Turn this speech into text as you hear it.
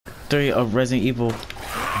3 of Resident Evil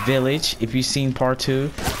Village. If you've seen part 2,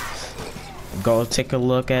 go take a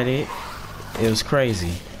look at it. It was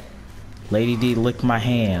crazy. Lady D licked my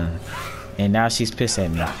hand, and now she's pissed at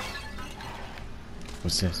me.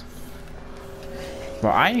 What's this?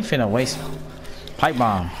 Bro, I ain't finna waste pipe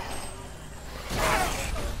bomb.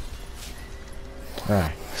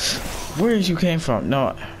 Alright. Where did you came from?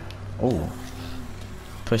 No. Oh.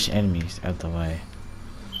 Push enemies out the way.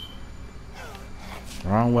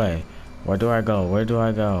 Wrong way. Where do I go? Where do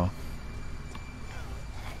I go?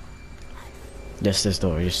 Yes, this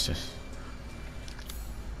door. Yes, this.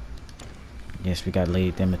 Yes, we got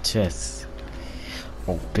Lady Dimitrescu.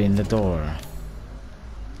 Open the door.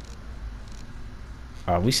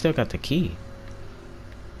 We still got the key.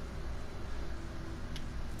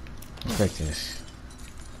 Let's break this.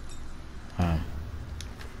 Oh,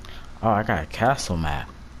 I got a castle map.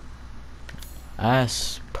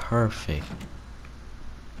 That's perfect.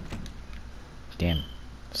 Damn.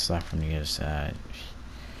 Slap from the other side.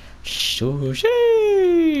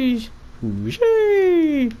 Shoo-shee!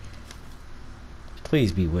 Shoo-shee!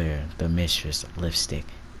 Please beware, the mistress lipstick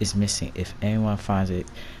is missing. If anyone finds it,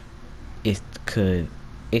 could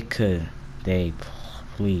they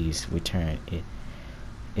please return it?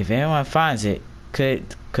 If anyone finds it,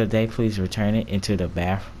 could they please return it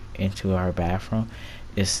into our bathroom?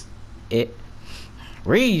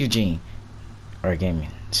 Read, Eugene or Gaming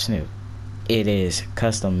Snoop. It is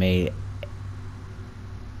custom made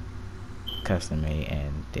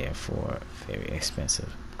and therefore very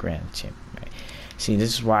expensive. Grand Champ. See,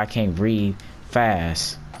 this is why I can't read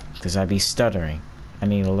fast, because I be stuttering. I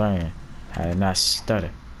need to learn how to not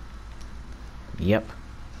stutter. Yep.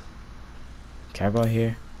 Can I go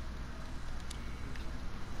here?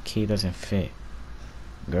 Key doesn't fit.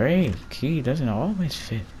 Great. Key doesn't always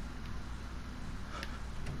fit.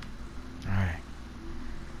 Alright.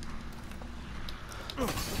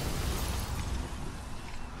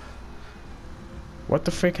 What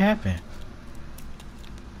the frick happened?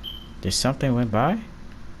 Did something went by?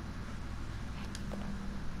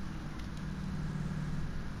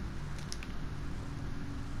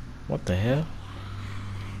 What the hell?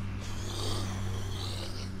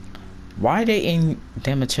 Why they in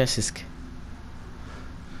Dimitrescu's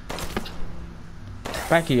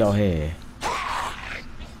back of your head?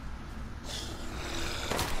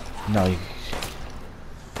 No,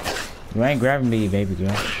 you ain't grabbing me, baby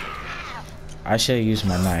girl. I should have used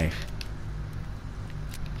my knife.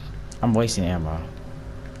 I'm wasting ammo.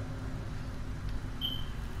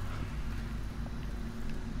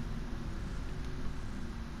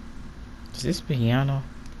 Is this piano?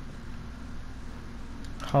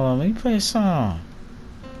 Hold on, let me play a song.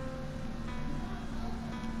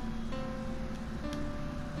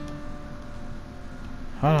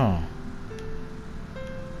 Hold on.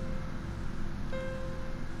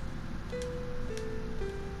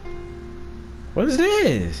 What is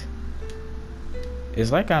this? It's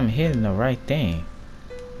like I'm hitting the right thing.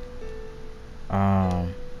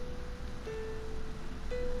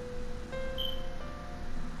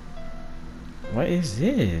 What is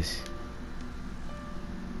this?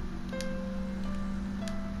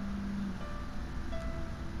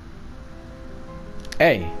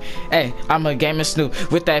 Hey, I'm a gamer Snoop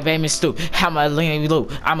with that famous Snoop. I'm a lean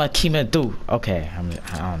loop. I'm a Kima do. Okay, I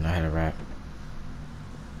don't know how to rap.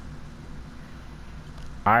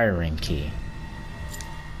 Iron key.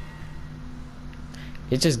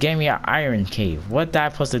 It just gave me an iron key. What am I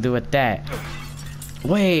supposed to do with that?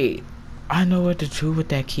 Wait, I know what to do with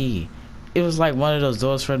that key. It was like one of those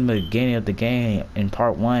doors from the beginning of the game in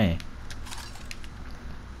part 1.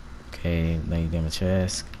 Okay, Lady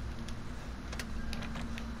Dimitrescu.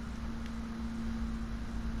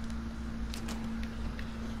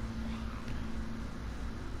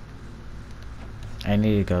 I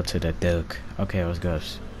need to go to the Duke. Okay, let's go.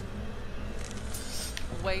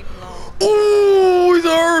 Wait long.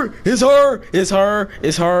 Oh, it's her! It's her!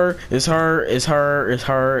 It's her! It's her! It's her! It's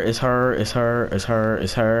her! It's her! It's her! It's her! It's her!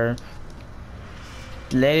 It's her!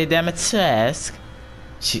 Lady Dimitrescu.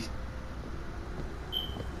 She.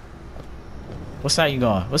 What side you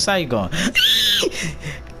going? What side you going?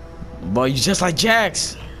 Boy, you just like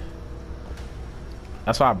Jax.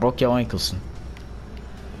 That's why I broke your ankles.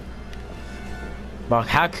 But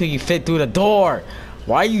how could you fit through the door?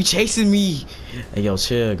 Why are you chasing me? Hey, yo,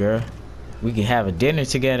 chill, girl. We can have a dinner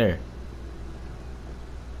together.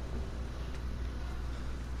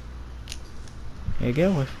 Hey,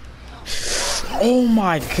 get with. Oh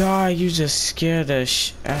my God! You just scared the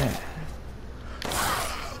sh.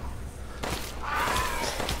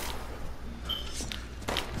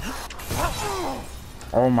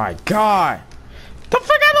 Oh my God! The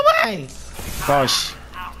fuck out of the die! Gosh.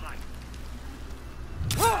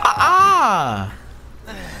 Ah!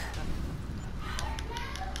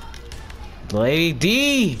 Lady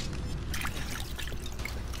D!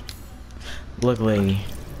 Look, lady.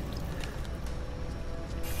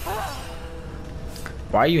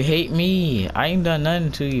 Why you hate me? I ain't done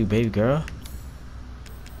nothing to you, baby girl.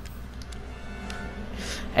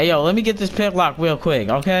 Hey, yo, let me get this padlock real quick,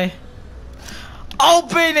 okay?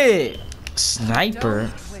 Open it! Sniper.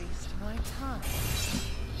 Don't waste my time.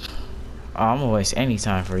 Oh, I'm gonna waste any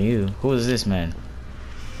time for you. Who is this man?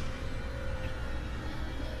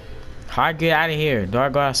 How I get out of here? Do I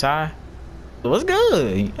go outside? What's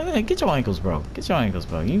good? Get your ankles, bro. Get your ankles,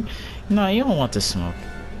 bro. You know, you don't want the smoke.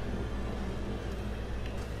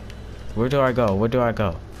 Where do I go? Where do I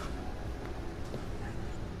go?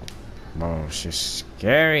 Bro, she's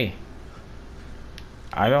scary.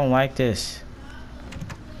 I don't like this.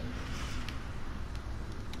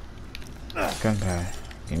 Gunpowder.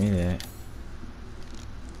 Give me that.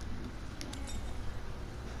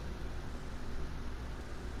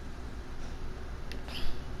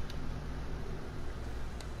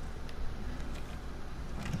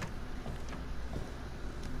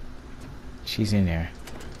 She's in there.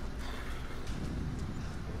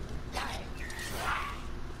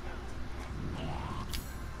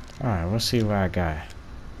 Alright, we'll see what I got.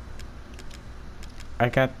 I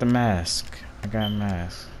got the mask. I got a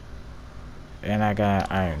mask. And I got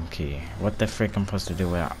an iron key. What the frick I'm supposed to do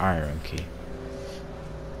with an iron key?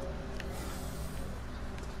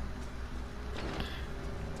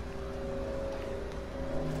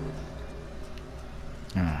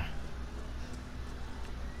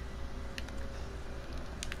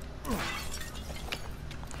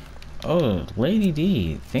 Oh, Lady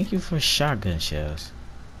D, thank you for shotgun shells.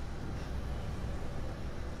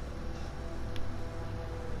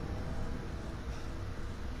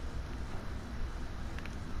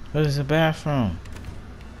 What is the bathroom?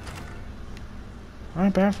 Why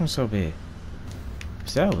the bathroom so big?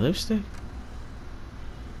 Is that a lipstick?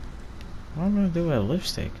 What am I gonna do with a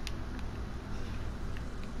lipstick?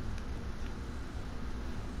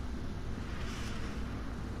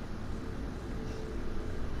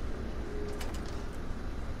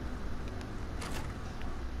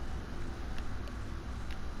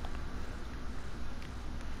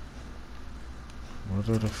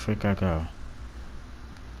 Where the frick I go?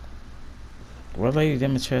 What lady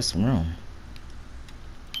demonstrates the room?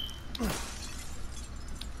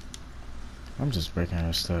 I'm just breaking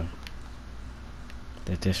her stuff.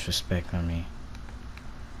 They disrespect on me.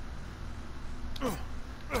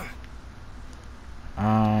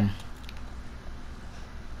 I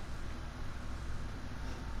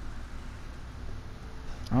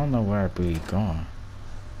don't know where I'd be going.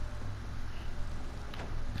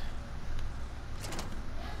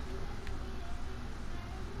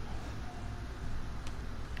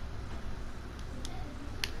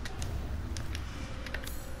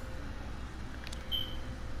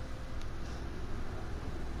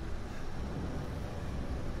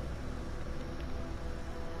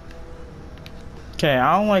 Okay,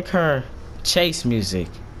 I don't like her chase music.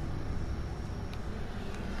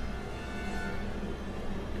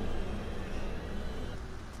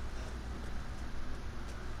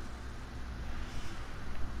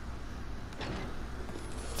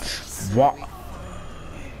 What?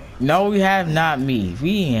 No, we have not meet.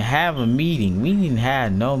 We didn't have a meeting. We didn't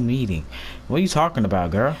have no meeting. What are you talking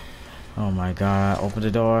about, girl? Oh my God! Open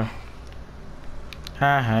the door.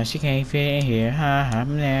 Ha ha! She can't fit in here. Ha ha!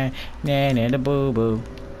 Nah nah nah the boo boo.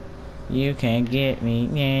 You can't get me.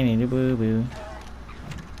 Nah nah the boo boo.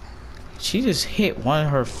 She just hit one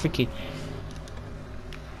of her freaking.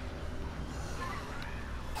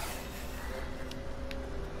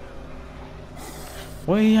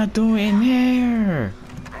 What are y'all doing in there?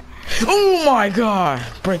 Oh my God!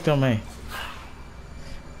 Break on me.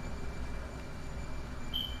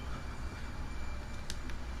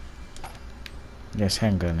 Yes,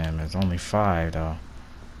 handgun ammo. It's only 5 though.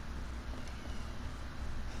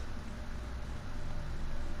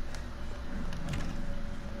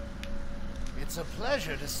 It's a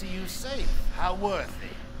pleasure to see you safe. How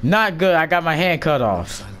worthy? Not good. I got my hand cut No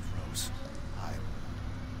off. sign of Rose. I'm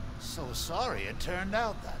so sorry it turned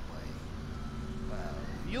out that way. Well,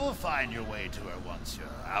 you'll find your way to her once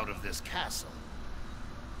you're out of this castle.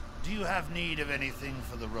 Do you have need of anything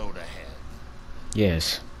for the road ahead?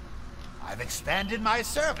 Yes. I've expanded my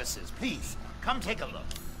services. Please, come take a look.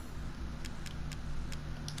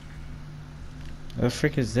 What the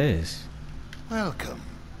frick is this? Welcome.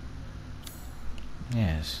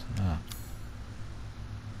 Yes. Oh.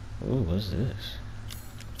 Ooh, what's this?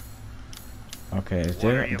 Okay, is What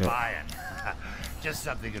there? are you buying? Just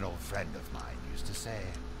something an old friend of mine used to say.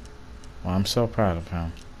 Well, I'm so proud of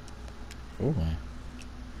him. Ooh.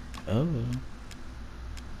 Oh.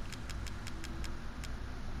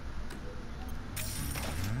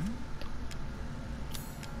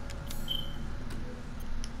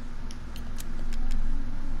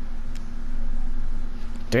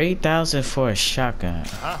 $3,000 for a shotgun.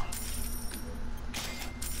 Huh?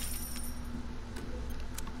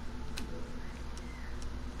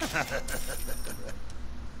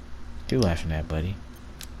 You laughing at, buddy?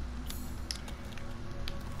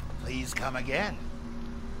 Please come again.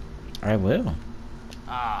 I will.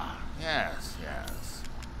 Ah, yes, yes.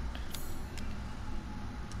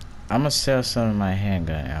 I'm gonna sell some of my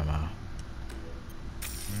handgun ammo.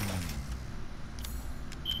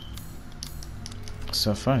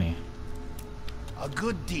 So funny. A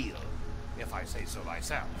good deal, if I say so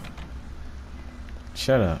myself.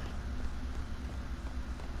 Shut up.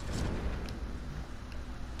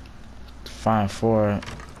 Find four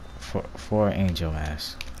angel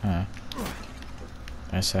masks. Huh?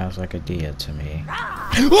 That sounds like a deal to me.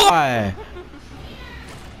 Why?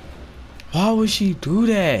 Why would she do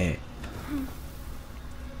that?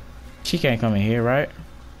 She can't come in here, right?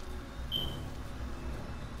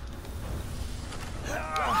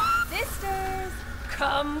 Sisters,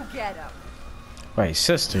 come get 'em. Wait,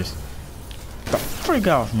 sisters? The freak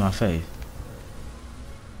off my face.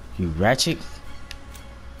 You ratchet.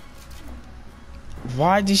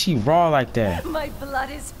 Why did she raw like that? My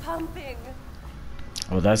blood is pumping.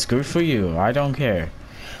 Well, that's good for you. I don't care.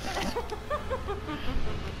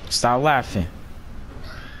 Stop laughing.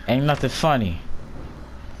 Ain't nothing funny.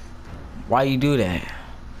 Why you do that?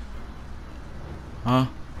 Huh?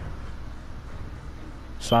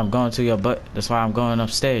 So I'm going to your butt. That's why I'm going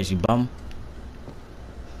upstairs, you bum.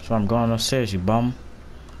 So I'm going upstairs, you bum.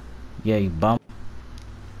 Yeah, you bum.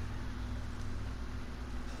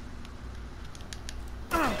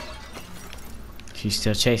 She's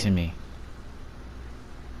still chasing me.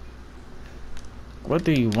 What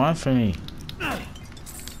do you want from me?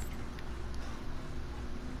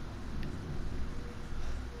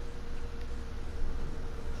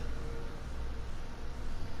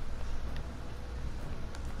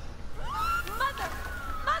 Mother!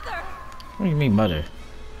 What do you mean, mother?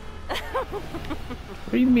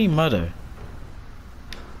 What do you mean, mother?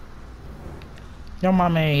 Your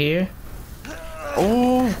mama ain't here.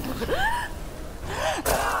 Oh!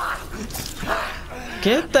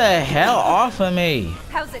 Get the hell off of me!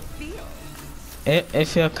 How's it feel? It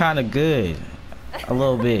feel kind of good, a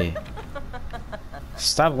little bit.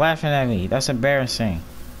 Stop laughing at me. That's embarrassing.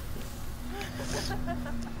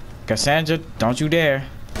 Cassandra, don't you dare.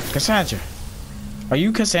 Cassandra, are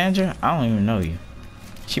you Cassandra? I don't even know you.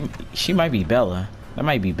 She might be Bella. That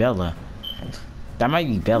might be Bella. That might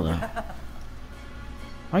be Bella.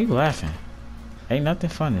 Why are you laughing? Ain't nothing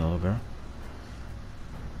funny, little girl.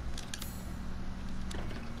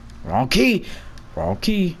 Wrong key. Wrong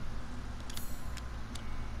key.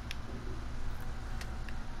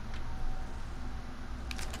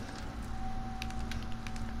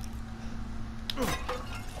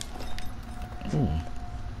 Ooh.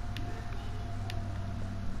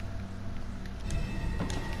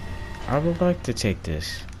 I would like to take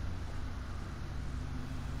this.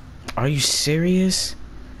 Are you serious?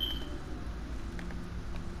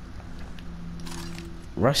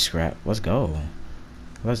 Rush scrap. Let's go.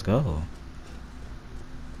 Let's go.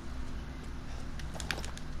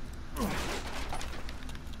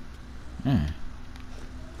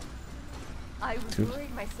 I was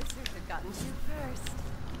worried my sisters had gotten to first.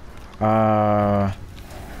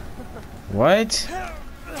 What?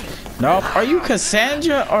 Nope. Are you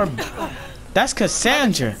Cassandra or... That's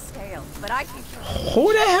Cassandra. Stale, but I can trust.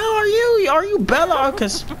 Who the hell are you? Are you Bella or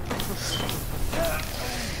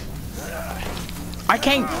I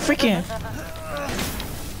can't freaking...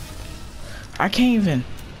 I can't even...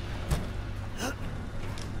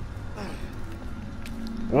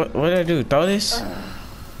 What did I do? Throw this?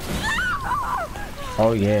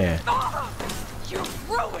 Oh yeah. You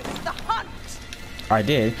ruined the hunt! I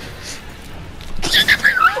did.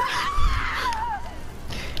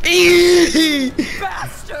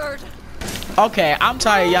 Bastard! Okay, I'm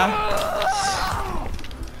tired, y'all.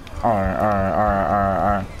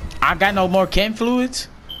 Alright. I got no more canned fluids.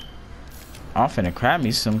 I'm finna grab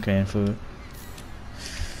me some canned food.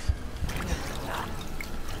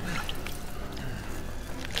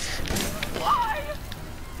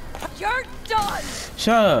 You're done!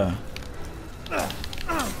 Shut up.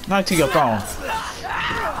 Not to your phone.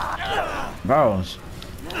 Bros.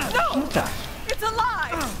 No! It's a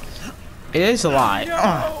lie! It is a lie.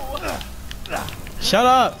 Shut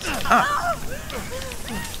up!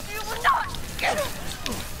 You will not get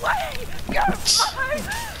away! You're mine!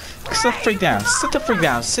 Sit the freak down. Sit the freak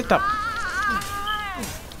down. Sit up.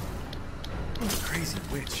 Crazy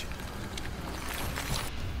witch.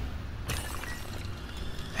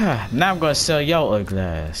 Now I'm gonna sell your ugly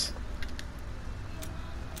ass.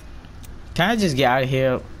 Can I just get out of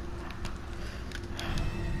here?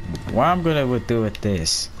 What I'm gonna do with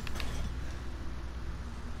this?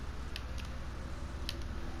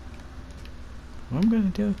 What I'm gonna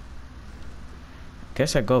do?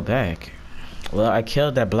 Guess I go back. Well, I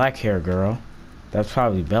killed that black hair girl. That's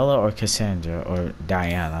probably Bella or Cassandra or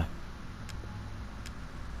Diana.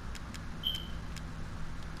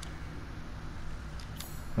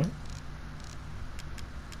 What?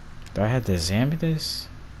 Do I have to examine this?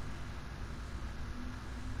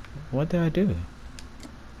 What did I do?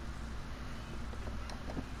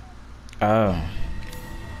 Oh.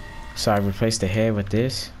 So I replaced the head with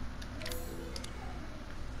this?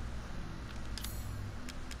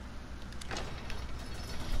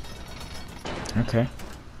 Okay.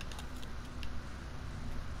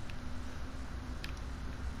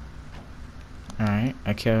 Alright,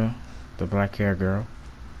 I kill the black hair girl.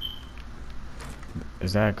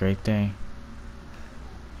 Is that a great thing?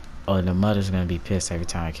 Oh, the mother's gonna be pissed every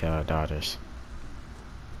time I kill her daughters.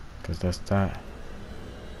 Cause that's that.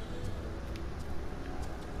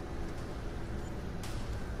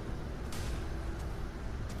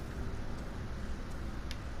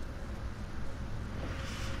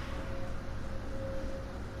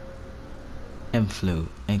 M flew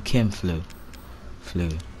and Kim flew.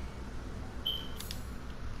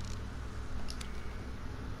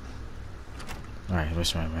 Alright,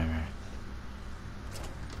 let's run.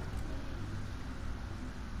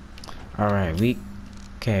 Alright, we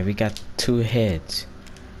got 2 heads.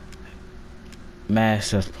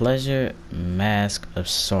 Mask of pleasure, mask of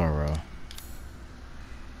sorrow.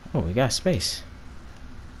 Oh, we got space.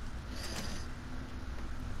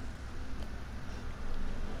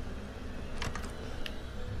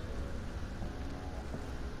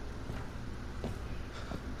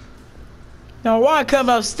 Now why come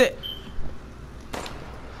upstairs?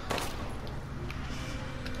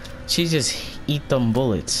 She just eat them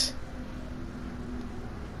bullets.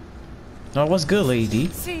 Oh, what's good, lady?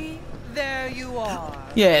 See, there you are.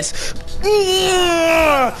 Yes.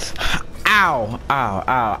 Ow! Ow! Ow!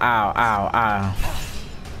 Ow! Ow! Ow!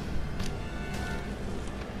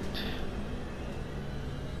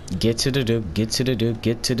 Get to the duke. Get to the duke.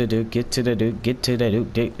 Get to the duke. Get to the duke. Get to the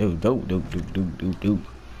duke. Duke.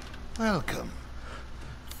 Welcome.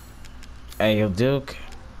 Hey, yo, Duke.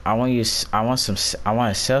 I want to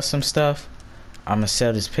sell some stuff. I'm gonna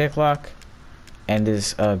sell this picklock and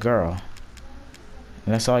this girl.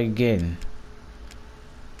 And that's all you're getting.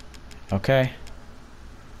 Okay?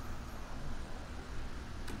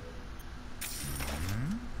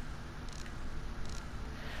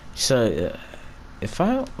 So,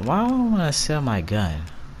 why do I want to sell my gun?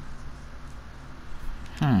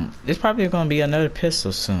 It's probably gonna be another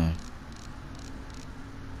pistol soon.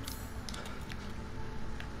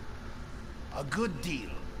 A good deal,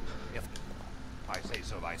 if I say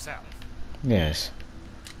so myself. Yes.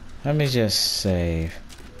 Let me just save.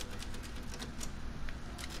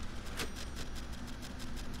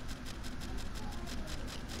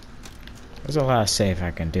 There's a lot of save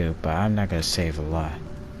I can do, but I'm not gonna save a lot.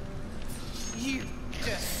 You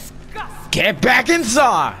disgust. Get back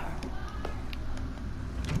inside!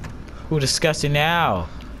 Who disgusting now?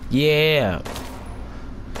 Yeah.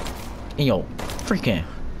 In your freaking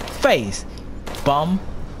face. Bum.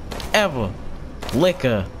 Ever.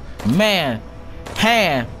 Liquor. Man.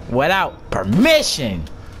 Hand. Without permission.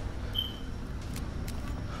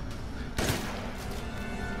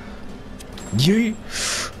 You.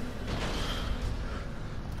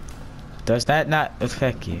 Does that not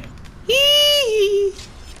affect you?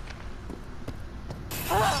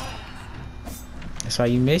 That's why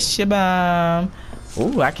you missed your bomb.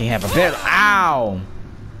 Ooh, I can have a better. Ow!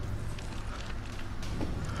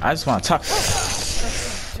 I just want to talk.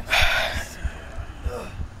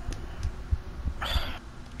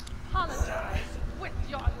 Apologize with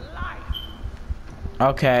your life.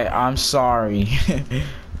 Okay, I'm sorry.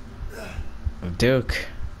 Duke.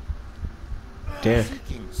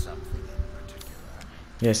 Seeking something in particular.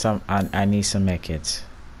 Yes, I need some medkits.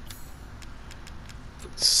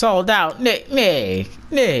 Sold out, Nick.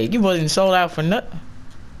 You wasn't sold out for nothing.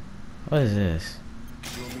 What is this?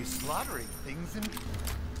 You'll be slaughtering things in.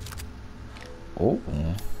 Oh.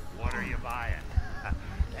 What are you buying?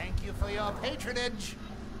 Thank you for your patronage.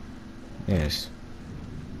 Yes.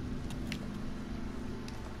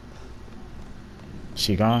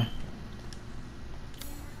 She gone?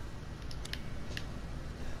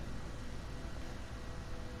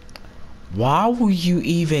 Why will you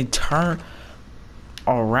even turn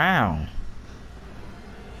around?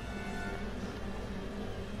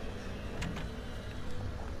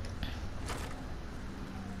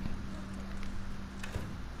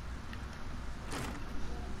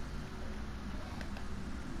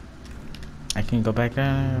 I can go back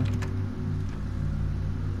down.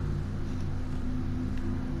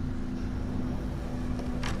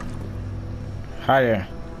 Hi there.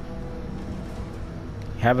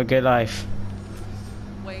 Have a good life.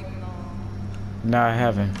 Wait long. No, I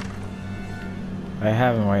haven't. I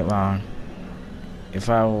haven't wait long. If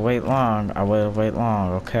I would wait long, I would wait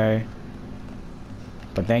long, okay?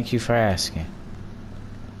 But thank you for asking.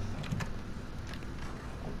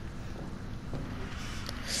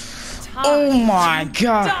 Oh my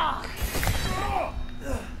god!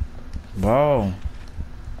 Whoa.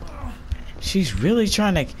 She's really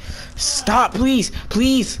trying to... Stop, please!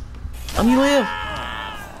 Please! Let me live!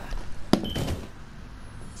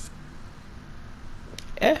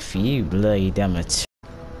 F you, bloody dammit.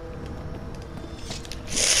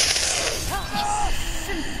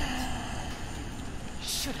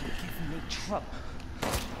 Shouldn't give me trouble.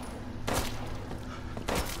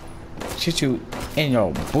 Shoot you in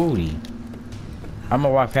your booty. I'm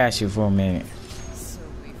gonna walk past you for a minute. So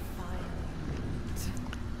we finally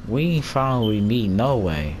We ain't finally meet, no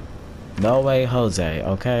way. No way, Jose,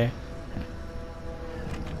 okay?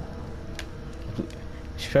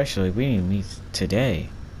 Especially, we didn't meet today.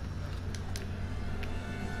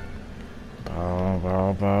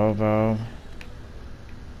 Bro.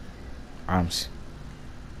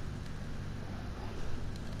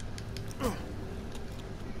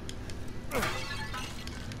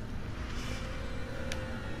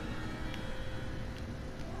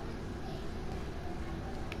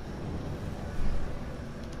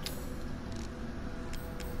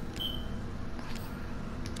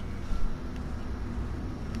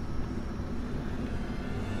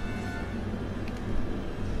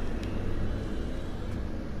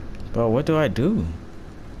 Bro, what do I do?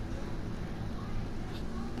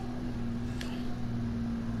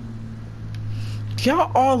 Y'all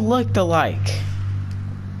all looked alike.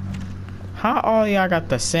 How all y'all got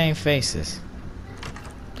the same faces?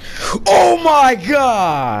 Oh my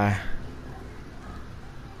god!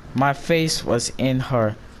 My face was in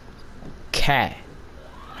her cat.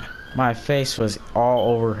 My face was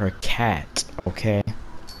all over her cat, okay?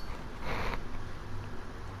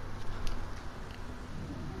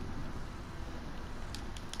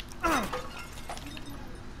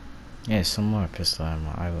 Yeah, some more pistol ammo.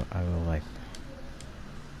 I will like.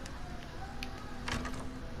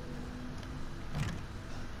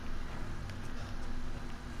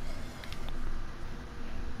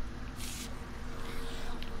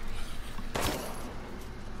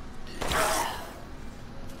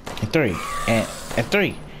 And three, and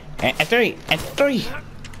three, and three, and three.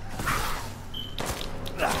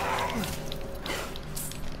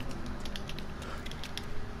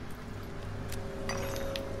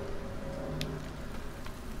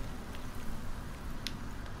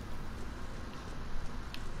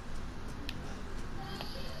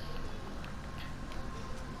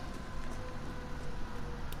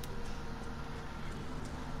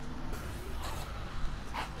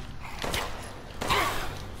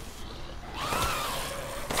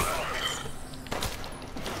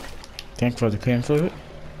 Thank for the pain fluid.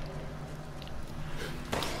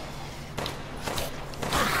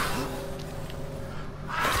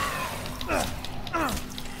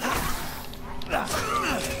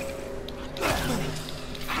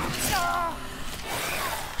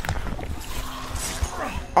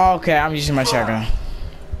 Okay, I'm using my shotgun.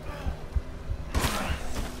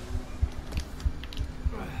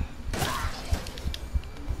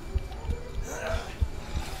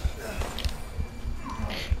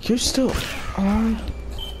 You're still on.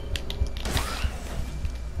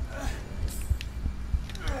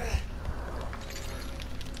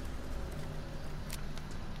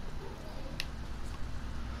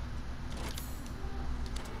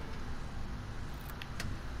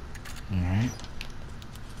 Alright.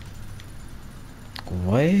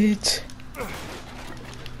 What?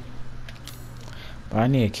 But I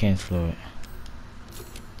need a can fluid.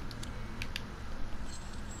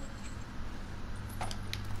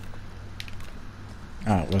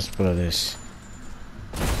 Ah, let's put this.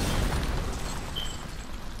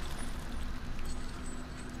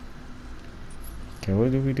 Okay,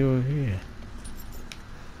 what do we do here?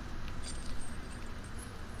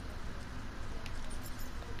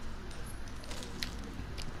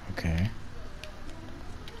 Okay.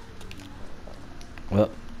 Well,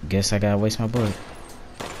 guess I gotta waste my bullet.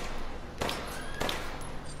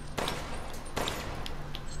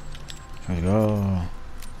 Let's go.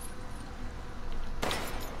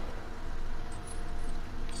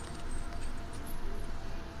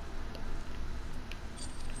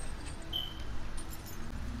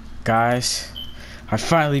 Guys, I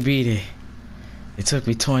finally beat it. It took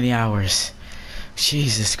me 20 hours.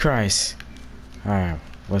 Jesus Christ. Alright,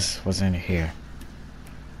 what's in here?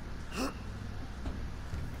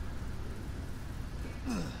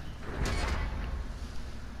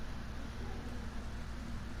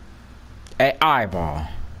 An eyeball.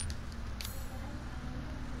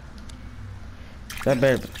 That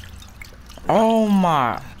better. Oh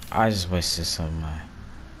my. I just wasted some of mine.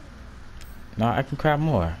 No, I can grab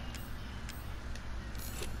more.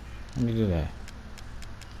 Let me do that.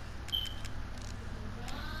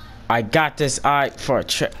 I got this eye for a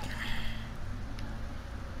trip.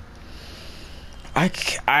 I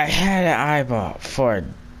had an eyeball for a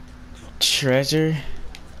treasure.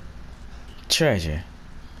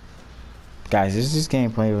 Guys, is this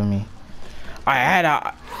game playing with me? I had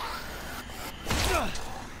a...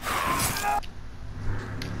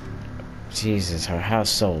 Jesus, her house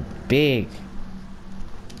so big.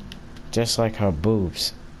 Just like her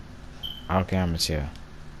boobs. Okay, I'ma chill.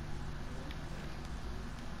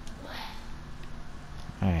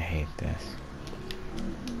 I hate this.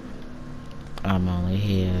 I'm only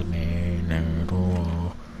here, man.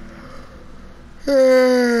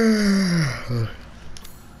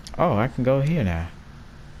 Oh, I can go here now.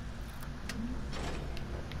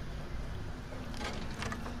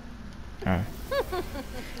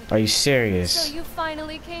 Are you serious? So you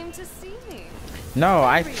finally came to see me. No,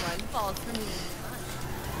 Everyone falls for me.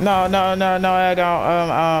 No, I don't.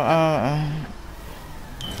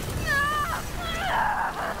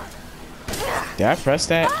 Did I press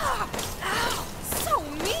that? So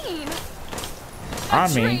mean.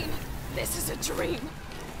 I mean. This is a dream.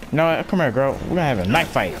 No, come here, girl. We're gonna have a knife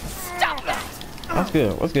fight. Stop that.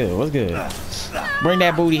 What's good? Bring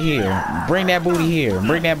that booty here. Bring that booty here.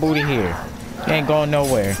 You ain't going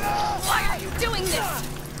nowhere. Why are you doing this?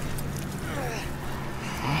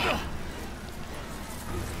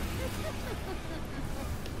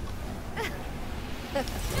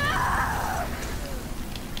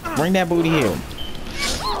 Bring that booty here.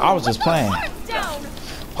 I was just playing. Down.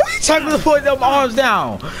 Who you telling me to put them arms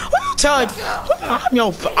down? Who you telling?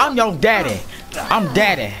 I'm your daddy.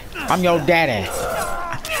 I'm your daddy.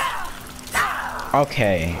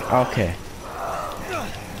 Okay.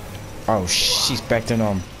 Oh, she's back to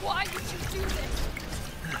normal. Why did you do this?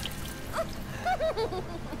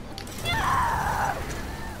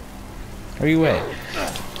 Where you at?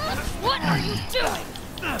 What are you doing?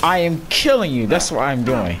 I am killing you. That's what I'm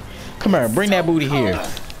doing. Come here. Bring that booty here.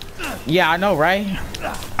 Yeah, I know, right?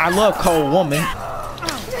 I love cold woman. I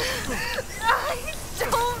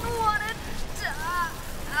don't want to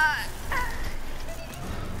die.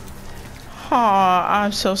 Aw,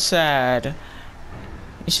 I'm so sad.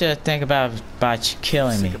 You should think about you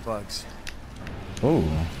killing me. Sick of bugs. Ooh,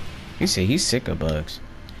 you say he's sick of bugs.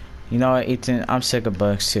 You know what, Ethan? I'm sick of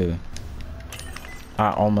bugs too.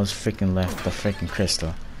 I almost freaking left the freaking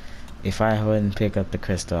crystal. If I wouldn't pick up the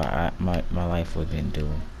crystal, my life would have been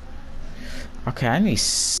doomed. Okay, I need.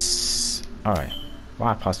 All right,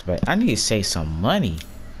 why possibly? I need to save some money.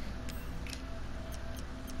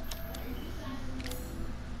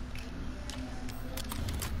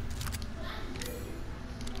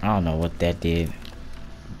 I don't know what that did,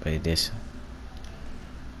 but it did.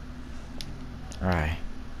 All right,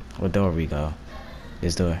 what door we go?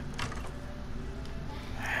 This door.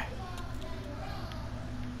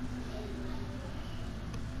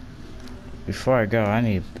 Before I go, I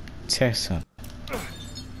need to text him.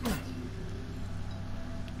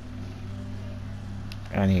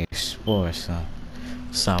 I need to explore some,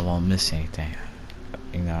 so I won't miss anything.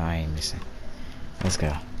 You know, I ain't missing. Let's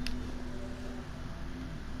go.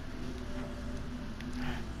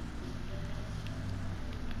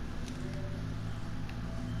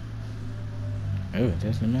 Ooh,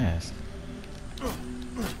 there's the mask.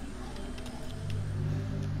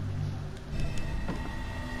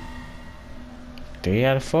 3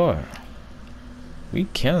 out of 4. We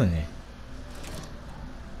killing it.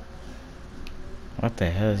 What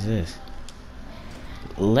the hell is this?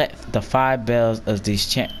 Let the 5 bells of these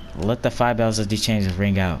changes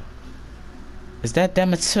ring out. Is that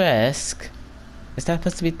Demetresk? Is that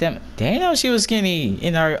supposed to be them? They know she was skinny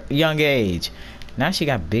in her young age. Now she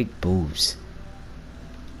got big boobs.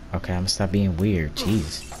 Okay, I'm gonna stop being weird.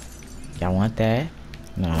 Jeez. Y'all want that?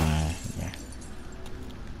 Nah. Yeah.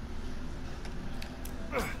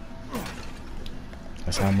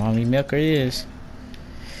 That's how Mommy Milker is.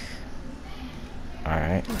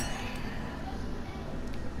 Alright.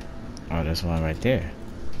 Oh, there's one right there.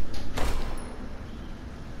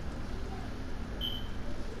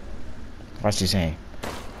 What's she saying?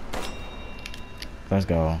 Let's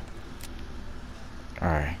go.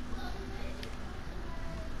 Alright.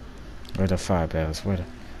 Where the 5 bells? Where the...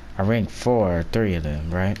 I ranked 4 or 3 of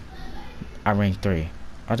them, right? I ranked 3.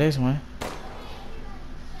 Oh, there's one.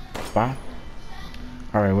 5.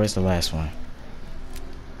 Alright, where's the last one?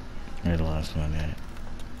 Where's the last one at?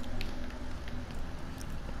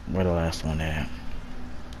 Where the last one at?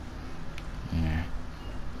 Yeah.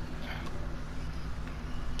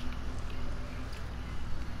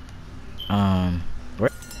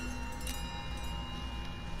 Where?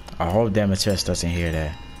 I hope Demetrius doesn't hear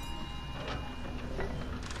that.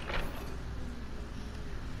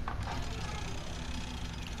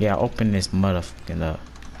 Yeah, open this motherfucking up.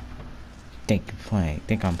 Think you're playing.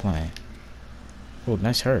 Think I'm playing. Oh,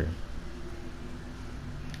 nice herb.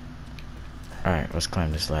 Alright, let's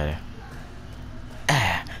climb this ladder.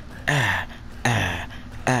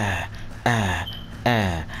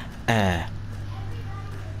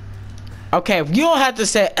 Okay, you don't have to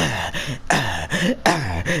say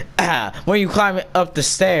when you climb up the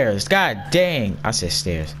stairs. God dang. I said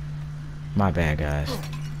stairs. My bad, guys.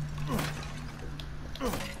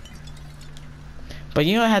 But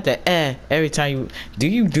you don't have to every time you... Do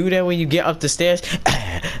you do that when you get up the stairs?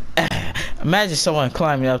 Imagine someone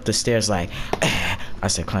climbing up the stairs like... I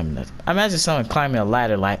said climbing up. Imagine someone climbing a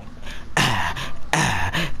ladder like...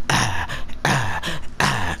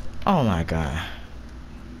 Oh my god.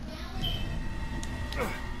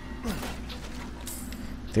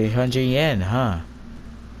 300 yen, huh?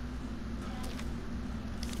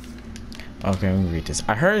 Okay, let me read this.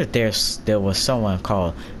 I heard that there was someone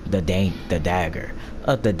called the Dagger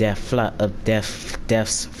of the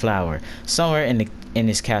Death's Flower somewhere in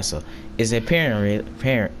this castle. Is a parent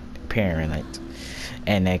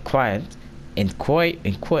and a quiet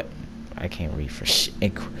I can't read for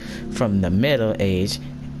shit. From the Middle Age,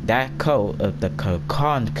 that code of the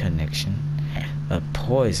Kokon connection of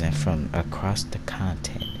poison from across the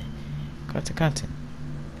continent. Across the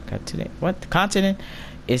continent. What? The continent?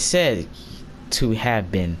 It's said to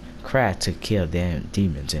have been crafted to kill them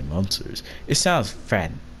demons and monsters. It sounds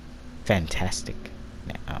fantastic.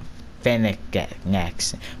 Fennec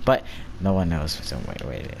accent. But no one knows for some way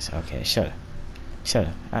it is. Okay, shut up. Shut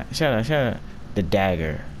up. The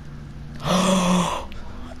Dagger.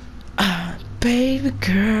 Baby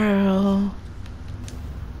girl.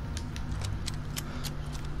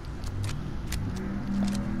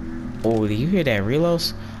 Oh, do you hear that,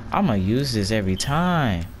 Relos? I'm gonna use this every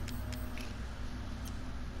time.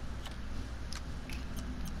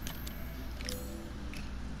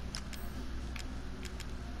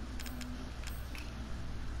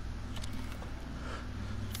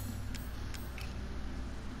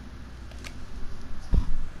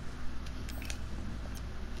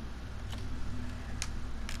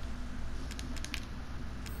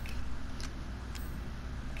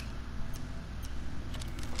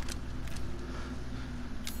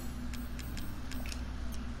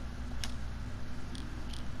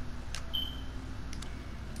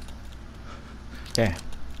 Yeah.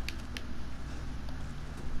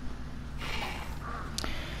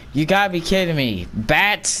 You gotta be kidding me.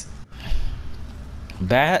 Bats?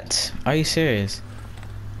 Bats? Are you serious?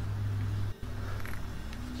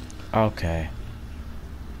 Okay.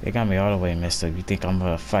 They got me all the way messed up. You think I'm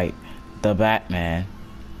gonna fight the Batman?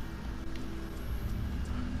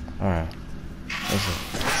 Alright.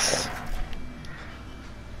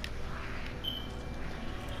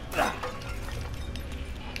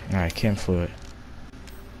 Alright, chem fluid.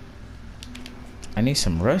 I need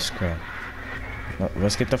some rust crap.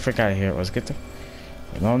 Let's get the frick out of here. Let's get the...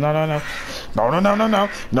 No.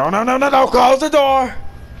 Close the door.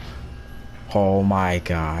 Oh my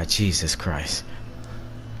god. Jesus Christ.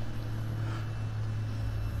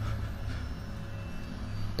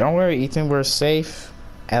 Don't worry, Ethan. We're safe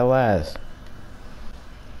at last.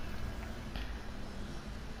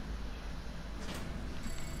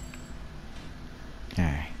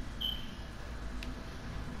 Alright.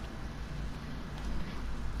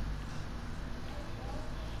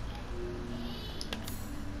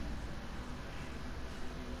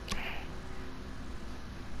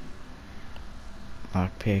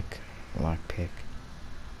 Lockpick.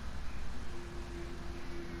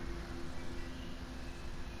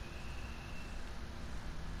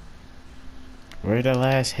 Where the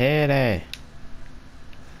last head at?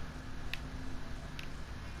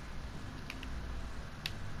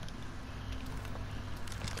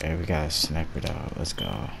 Hey, we got a sniper dog. Let's go.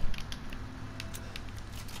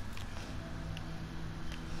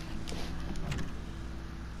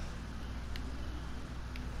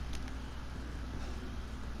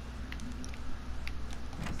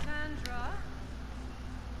 Cassandra?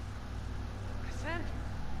 Cassandra?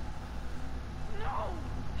 No!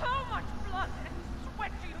 How much blood and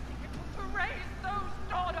sweat do you think it took to raise those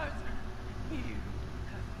daughters? You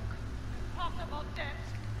have impossible debt.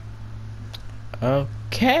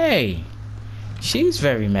 Okay. She's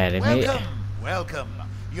very mad at me. Welcome, welcome.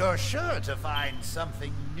 You're sure to find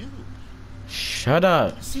something new. Shut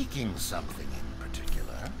up. Seeking something in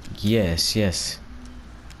particular. Yes, yes.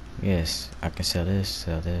 Yes, I can sell this,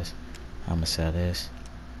 I'ma sell this.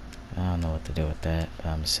 I don't know what to do with that, but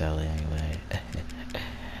I'ma sell it anyway.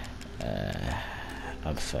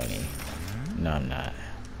 I'm funny. No, I'm not.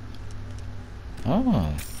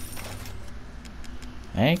 Oh.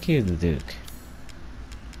 Thank you, the Duke.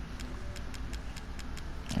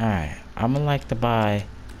 Alright, I'ma like to buy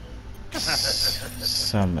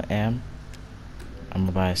some M. I'm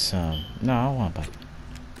gonna buy some. No, I don't wanna buy.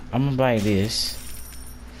 I'm gonna buy this.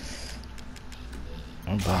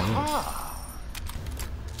 I'm gonna buy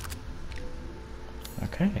this.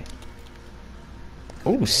 Okay.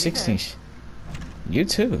 Ooh, 16. You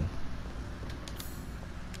too.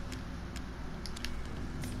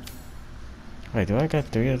 Wait, do I got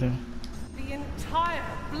 3 of them? The entire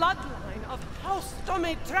bloodline of House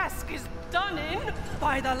Domitresk is done in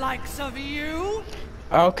by the likes of you.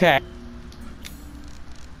 Okay.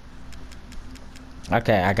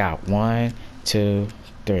 Okay, I got 1, 2,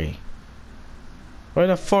 3. Where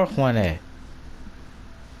the 4th one at?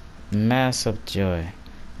 Massive joy.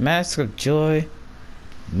 Massive joy.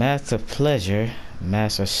 Massive pleasure.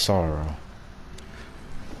 Massive sorrow.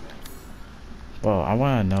 Well, I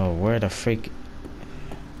wanna know where the freak.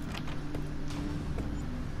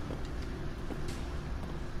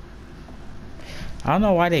 I don't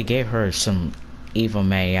know why they gave her some evil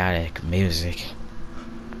maniac music.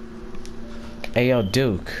 Hey yo,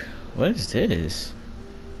 Duke, what is this?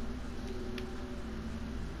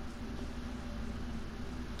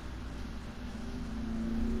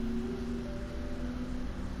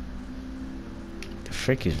 The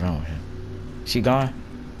frick is wrong with him? She gone?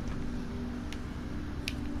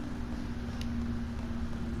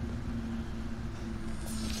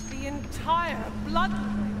 The entire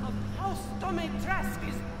bloodline of House Domitresk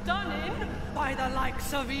is done in by the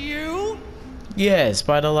likes of you. Yes,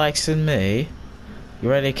 by the likes of me. You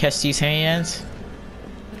ready to catch these hands?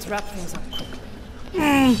 Let's wrap things up quickly.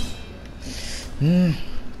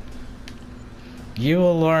 You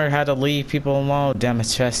will learn how to leave people alone,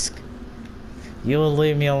 Demetresk. You will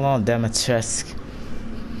leave me alone, Demetresk.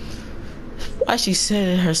 Why she said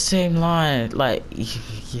in her same line, like,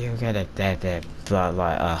 you got a that blah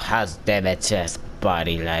blah. How's Demetresk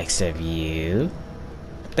body likes of you?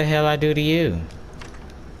 What the hell I do to you?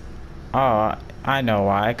 Oh, I know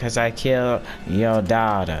why. Cause I killed your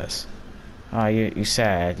daughters. Oh, you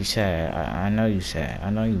sad. You sad. I know you sad. I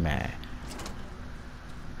know you mad.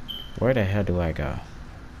 Where the hell do I go?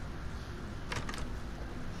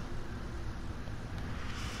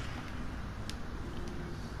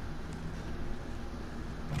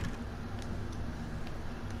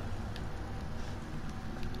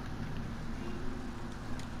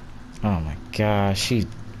 Oh my gosh, she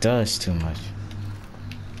does too much.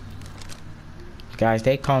 Guys,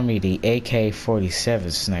 they call me the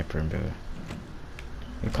AK-47 sniper, bro.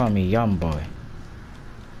 They call me young boy.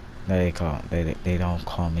 No, they don't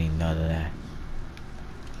call me none of that.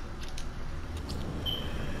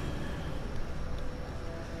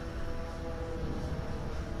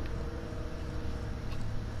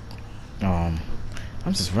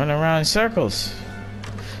 I'm just running around in circles.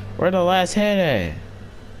 Where the last head at?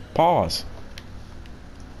 Pause.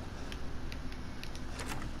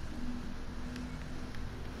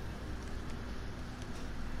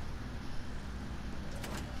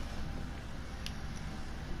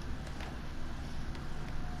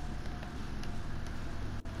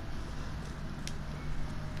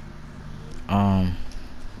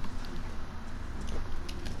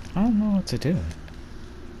 I don't know what to do.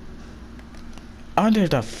 Under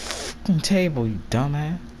the fucking table, you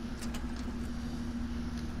dumbass.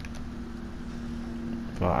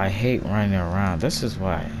 Well, I hate running around. This is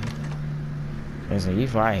why. Because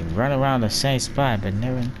if I run around the same spot, but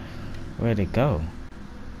never where to go.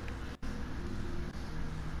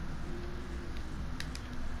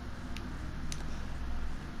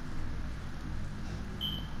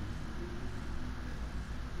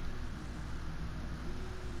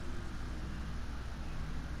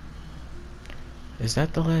 Is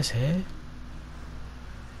that the last head?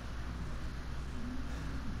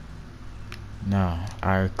 No,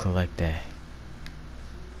 I'll collect that.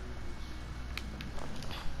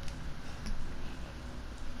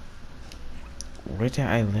 Where did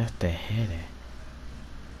I left the head at?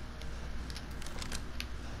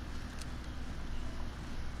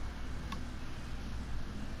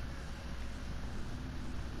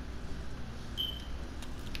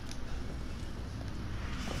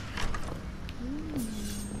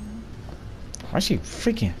 Why she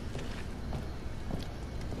freaking?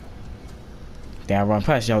 Damn, run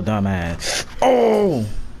past your dumb ass. Oh!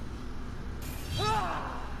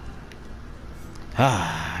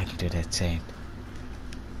 Ah, I can do that same.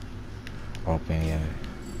 Open it.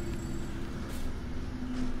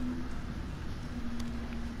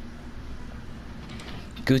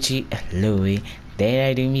 Gucci, Louis, did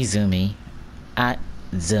I do me zoomy?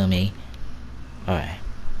 Zoomy. Alright.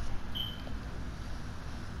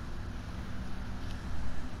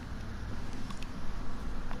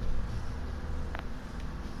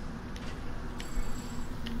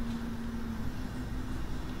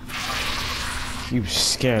 You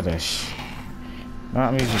scared us.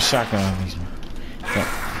 Not me, you shotgun on these.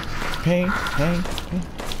 Ping.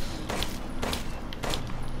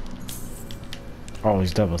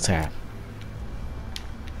 Always double tap.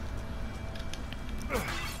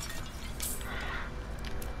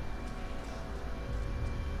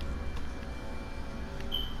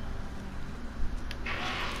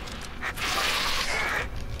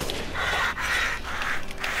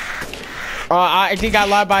 I think I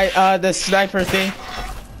lied by the sniper thing.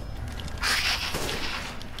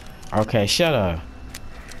 Okay, shut up.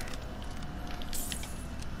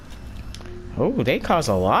 Oh, they cause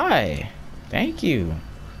a lie. Thank you.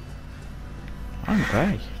 I'm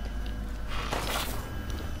glad.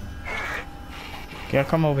 Yeah,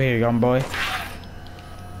 come over here, young boy.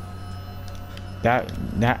 That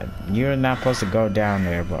you're not supposed to go down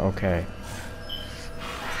there, but okay.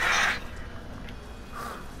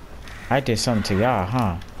 I did something to y'all,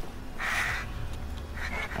 huh?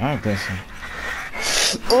 I'm guessing.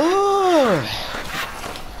 Oh!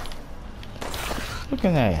 Look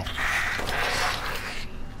at that.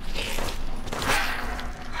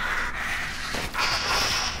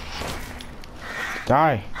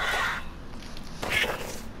 Die.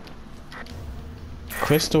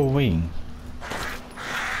 Crystal wing.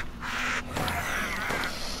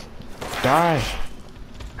 Die.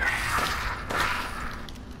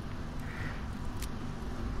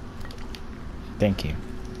 Thank you.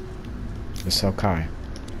 You're so kind.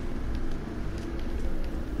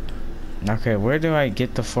 Okay, where do I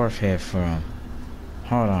get the fourth head from?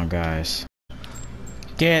 Hold on, guys.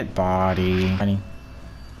 Get body.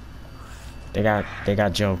 They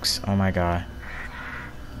got jokes. Oh my god.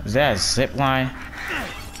 Is that a zip line?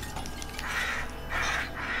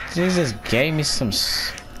 Jesus gave me some.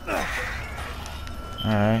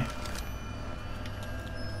 Alright.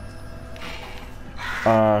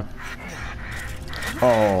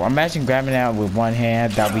 Oh, imagine grabbing that with one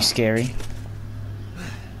hand. That'd be scary.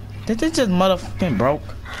 Did they just motherfucking broke?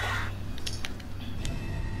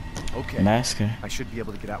 Okay. Masker. I should be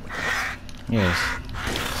able to get out with this. Yes.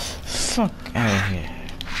 Fuck out of here.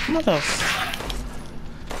 Mother.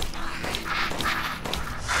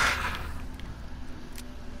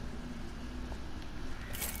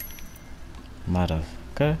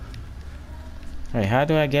 Motherfucker. Wait, how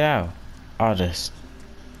do I get out? All this.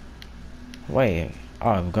 Wait. Oh,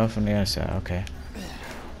 I'm going from the other side. Okay.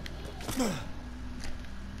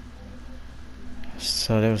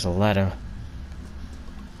 So there was a ladder.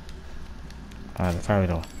 The fire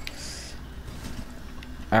door.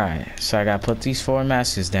 Alright, so I gotta put these 4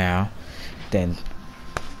 masters down. Then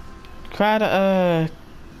try to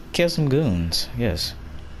kill some goons. Yes.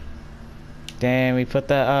 Then we put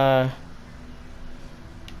the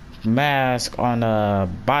mask on the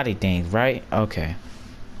body thing, right? Okay.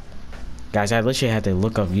 Guys, I literally had to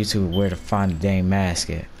look up YouTube where to find the dang mask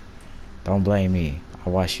at. Don't blame me. I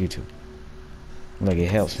watch YouTube. Look, it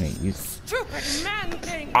helps me. Stupid man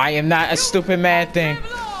thing. I am not a stupid man thing.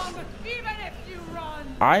 Live long, even if you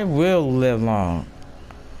run. I will live long.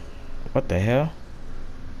 What the hell?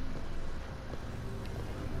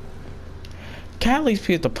 Can't at least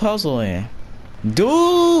put the puzzle in.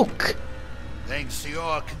 Duke! Thanks to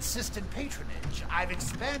your consistent patronage, I've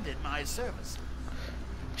expanded my services.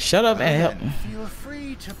 Shut up and help. Then feel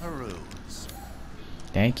free to peruse.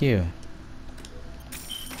 Thank you.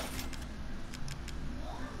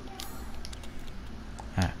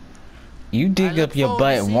 You dig up your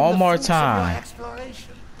butt one more time.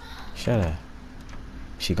 Shut up.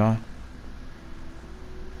 She gone?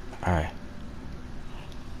 Alright.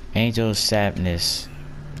 Angel Sadness.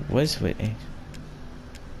 What's with Angel?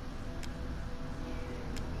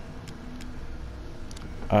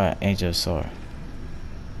 Angel Sword.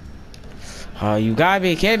 Oh, you gotta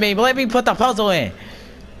be kidding me. Let me put the puzzle in.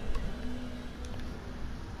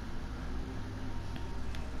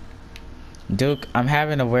 Duke, I'm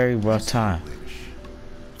having a very rough time.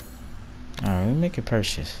 Alright, let me make a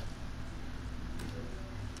purchase.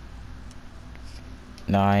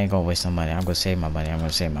 No, I ain't gonna waste no money. I'm gonna save my money. I'm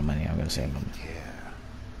gonna save my money. I'm gonna save my money.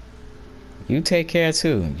 You take care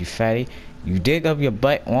too, you fatty. You dig up your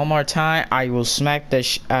butt one more time, I will smack the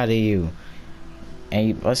sh out of you.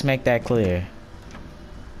 And let's make that clear.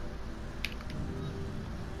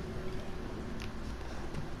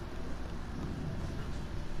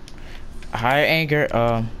 Higher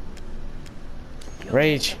anger,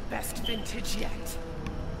 rage. Best vintage yet.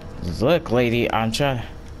 Look, lady, I'm trying.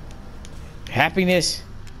 Happiness,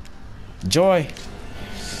 joy.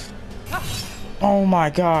 Oh my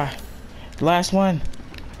God, last one.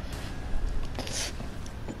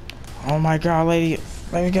 Oh my God, lady,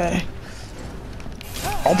 let me get.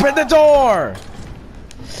 Open the door!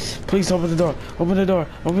 Please open the door. Open the door.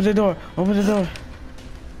 Open the door. Open the door.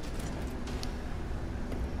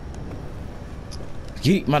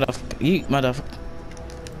 Yeet, motherfucker. Yeet, motherfucker.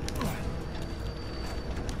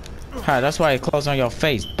 Hi, that's why it closed on your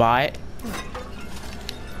face, bite.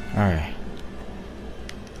 Alright.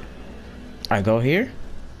 I go here?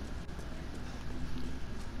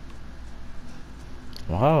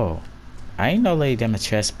 Whoa. I ain't no lady them a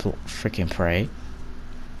chest freaking prey.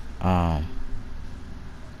 Alright.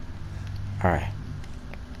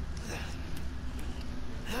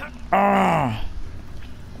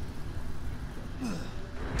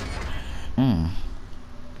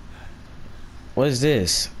 What is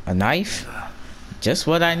this? A knife? Just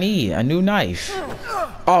what I need. A new knife.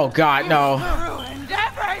 Oh God, no. Ruined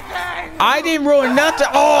everything. I didn't ruin nothing.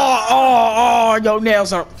 Oh, your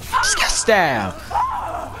nails are stabbed.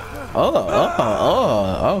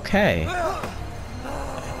 Oh, okay.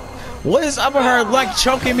 What is up with her like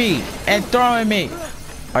choking me and throwing me?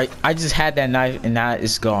 I just had that knife and now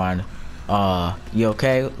it's gone. You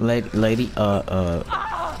okay, lady?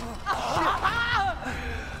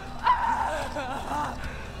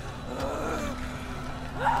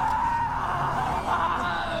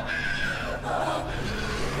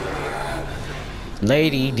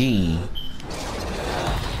 Lady D.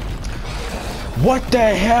 What the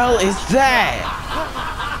hell is that?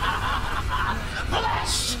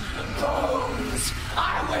 Flesh, bones,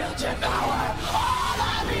 I will devour all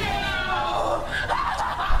of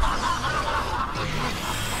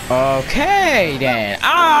you. Okay then.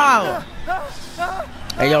 Ow!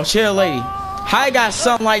 Hey yo, chill, lady. How I got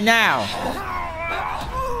sunlight now?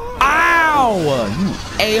 Ow!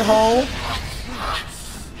 You a-hole.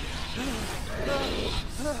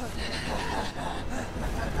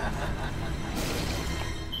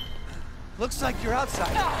 Looks like your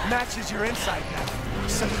outside matches your inside now.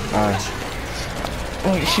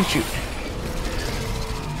 Oh, shoot you.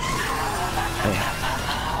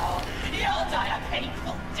 You'll die a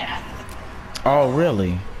painful death. Oh,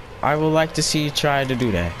 really? I would like to see you try to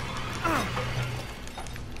do that.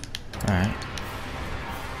 Alright.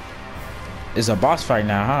 It's a boss fight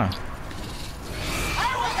now, huh?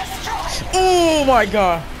 Oh my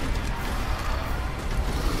God.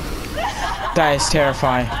 That is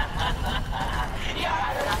terrifying.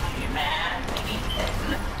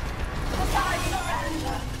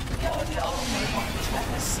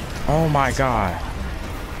 Oh my God.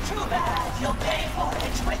 Too bad you'll pay for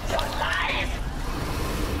it with your life.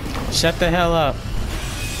 Shut the hell up.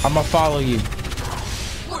 I'ma follow you.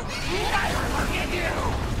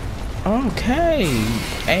 Okay.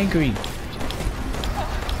 Angry.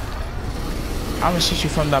 I'ma shoot you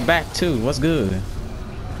from the back too. What's good?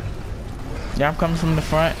 Yeah, I'm coming from the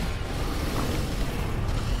front.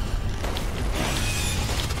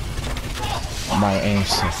 My aim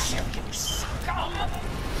sick.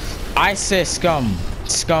 I said scum.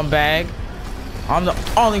 Scumbag. I'm the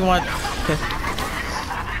only one.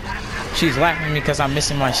 She's laughing at me because I'm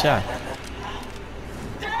missing my shot.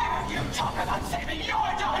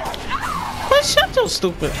 But shut your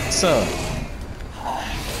stupid self.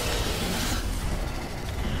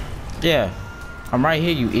 Yeah. I'm right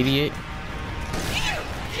here, you idiot.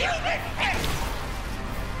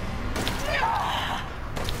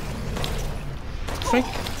 Freak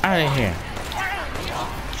out of here.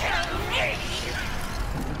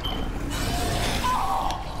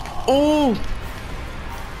 Ooh!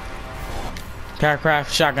 Paragraph,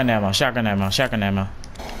 shotgun ammo, shotgun ammo, shotgun ammo,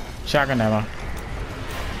 shotgun ammo.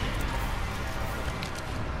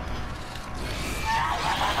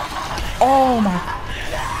 Oh my!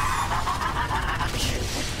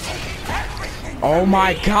 Oh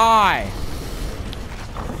my God!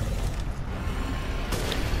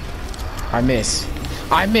 I miss.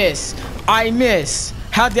 I miss. I miss.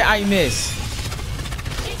 How did I miss?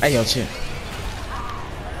 Hey, yo, chill.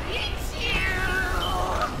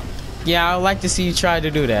 Yeah, I would like to see you try to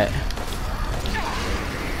do that.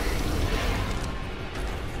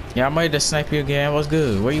 Yeah, I might have sniped you again. What's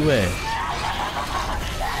good? Where you at?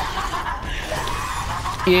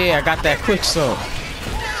 Yeah, I got that quick soul.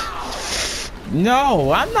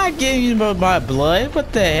 No, I'm not giving you my blood.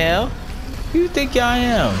 What the hell? Who you think I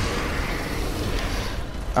am?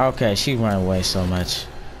 Okay, she ran away so much.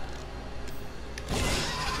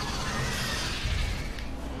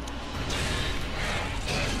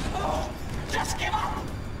 Just give up.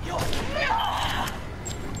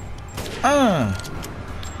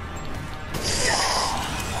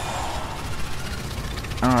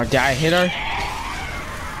 Did I hit her?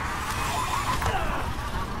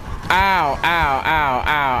 Ow, ow, ow,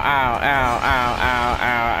 ow, ow, ow, ow, ow,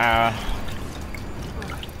 ow, ow.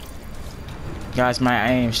 Guys, my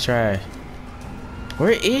aim's trash.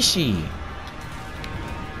 Where is she?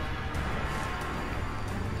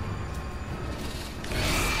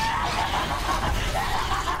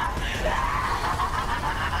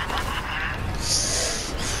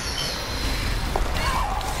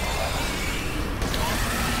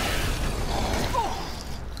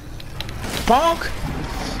 Bonk!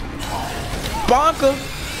 Bonker!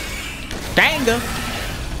 Danga!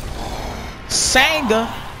 Sanga!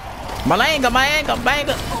 Malanga, Manga,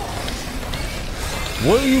 Banga!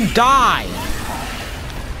 Will you die?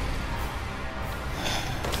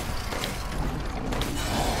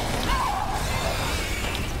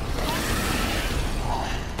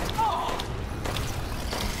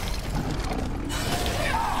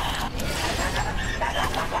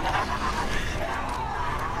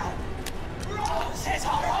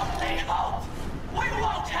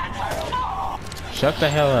 Shut the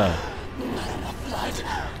hell up.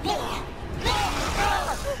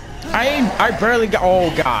 I barely got. Oh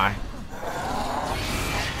god.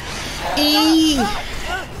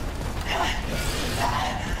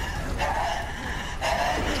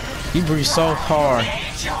 You breathe so hard.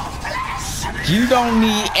 You don't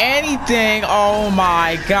need anything. Oh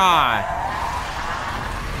my god.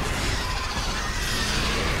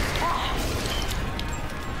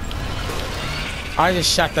 I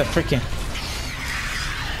just shot that freaking.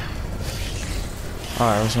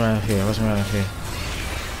 Alright, what's around here? What's around here?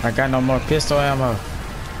 I got no more pistol ammo.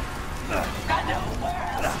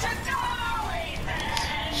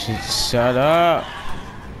 Shut up.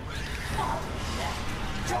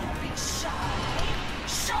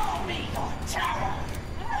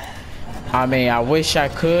 I mean, I wish I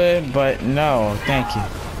could, but no, thank you.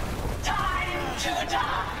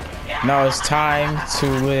 No, it's time to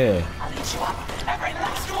live.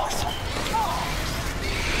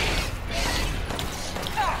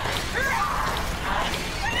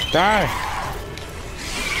 Die!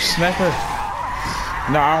 Sniper!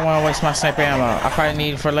 No, I don't want to waste my sniper ammo. I probably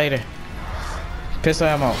need it for later. Pistol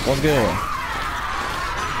ammo, what's good?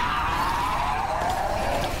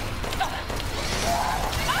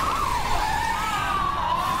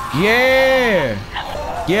 Yeah!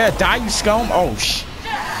 Yeah, die you scum! Oh, sh!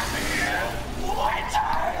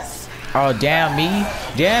 Oh, damn me!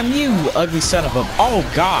 Damn you, ugly son of a... Oh,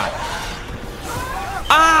 God!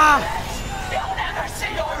 Ah!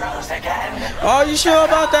 Oh, you sure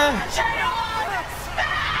about that?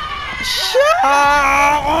 Shut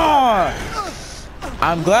up!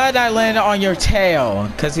 I'm glad I landed on your tail,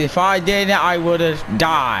 because if I didn't, I would have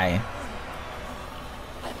died.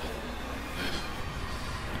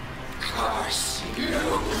 Curse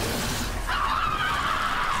you!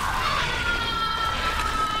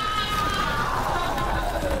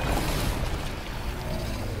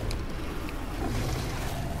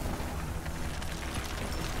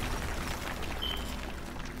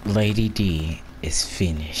 Lady D is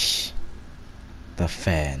finished. The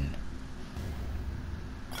fan.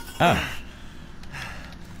 Ah.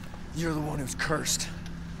 You're the one who's cursed.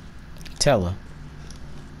 Tell her.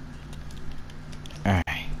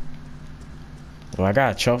 Alright. Well, I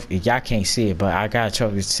got a trophy. Y'all can't see it, but I got a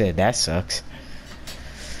trophy that said that sucks.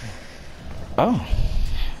 Oh.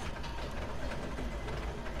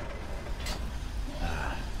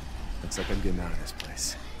 Looks like I'm getting out of this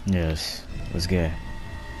place. Yes. What's good?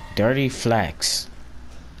 Dirty flax.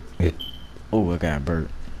 Oh, I got a bird.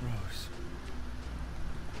 Rose.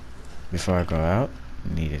 Before I go out,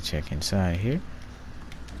 need to check inside here.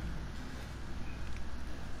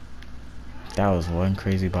 That was one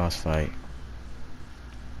crazy boss fight.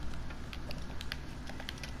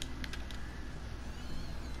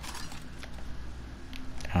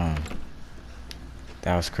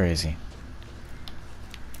 That was crazy.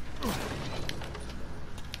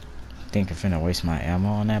 Think I'm finna waste my ammo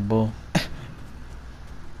on that bull?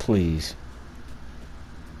 Please.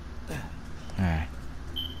 Alright.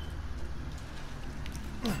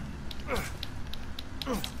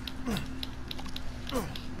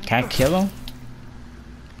 Can I kill him?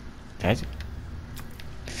 That's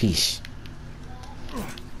fish.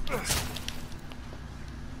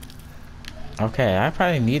 Okay, I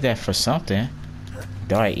probably need that for something.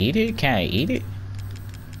 Do I eat it? Can I eat it?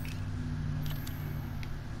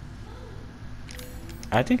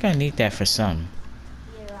 I think I need that for something.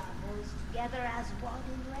 Here our voice together as one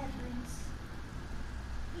in reverence.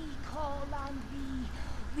 We call on thee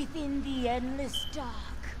within the endless dark.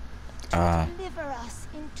 Deliver us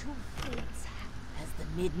into fate's hand. As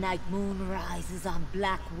the midnight moon rises on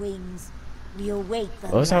black wings, we await the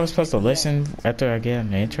Was I supposed to light of the listen end. after I get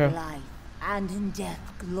an intro? In life and in death,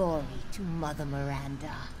 glory to Mother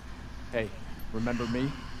Miranda. Hey, remember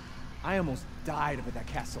me? I almost died up at that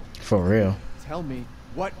castle. For real. Tell me,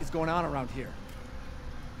 what is going on around here?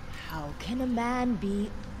 How can a man be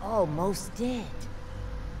almost dead?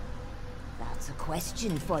 That's a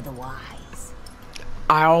question for the wise.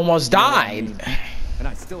 I almost You know what I died. mean? And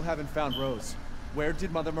I still haven't found Rose. Where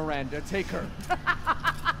did Mother Miranda take her?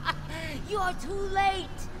 You're too late.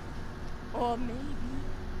 Or maybe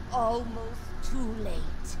almost too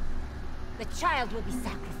late. The child will be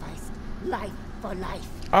sacrificed, life for life.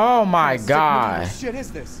 Oh my What god. shit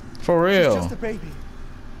is this? For She's real. just a baby.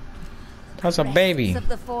 That's a baby. Presence of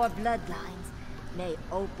the four bloodlines may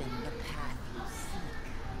open the path you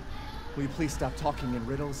seek. Will you please stop talking in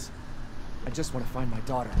riddles? I just want to find my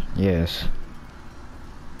daughter. Yes.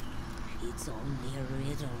 It's only a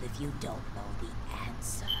riddle if you don't know the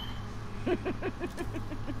answer.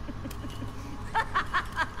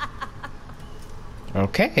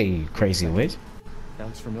 Okay, crazy witch.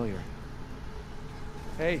 Sounds familiar.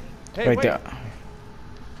 Hey, hey, Right wait! there.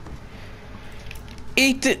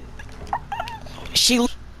 Eat it. She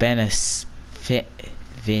benefit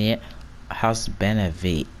House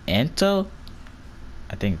Beneviento.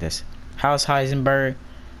 I think this House Heisenberg.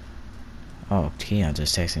 Oh, Keon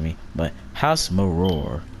just texted me. But House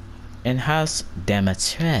Maror and House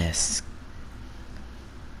Demetresque.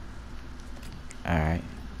 Alright.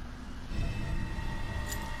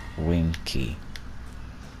 Winky.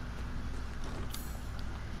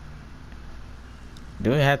 Do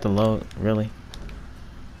we have to load? Really?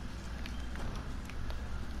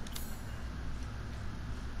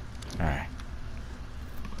 Alright.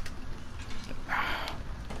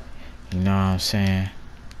 You know what I'm saying?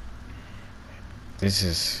 This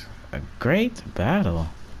is a great battle.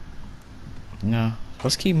 You know,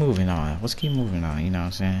 let's keep moving on. Let's keep moving on, you know what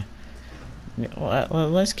I'm saying?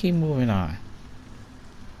 Let's keep moving on.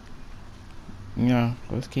 You know,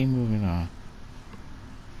 let's keep moving on.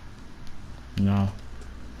 No.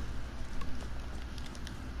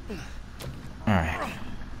 Alright.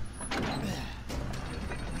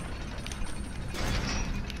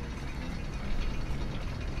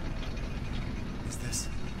 Is this?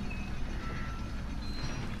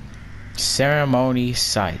 Ceremony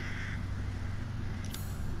site.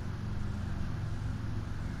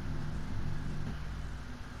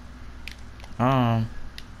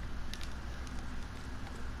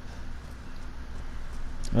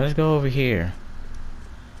 Let's go over here.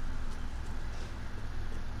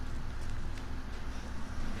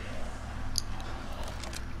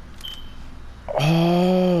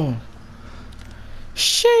 Oh,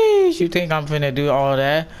 sheesh, you think I'm finna do all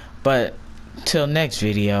that? But till next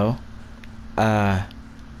video,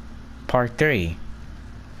 part 3.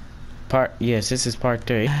 Yes, this is part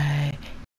 3.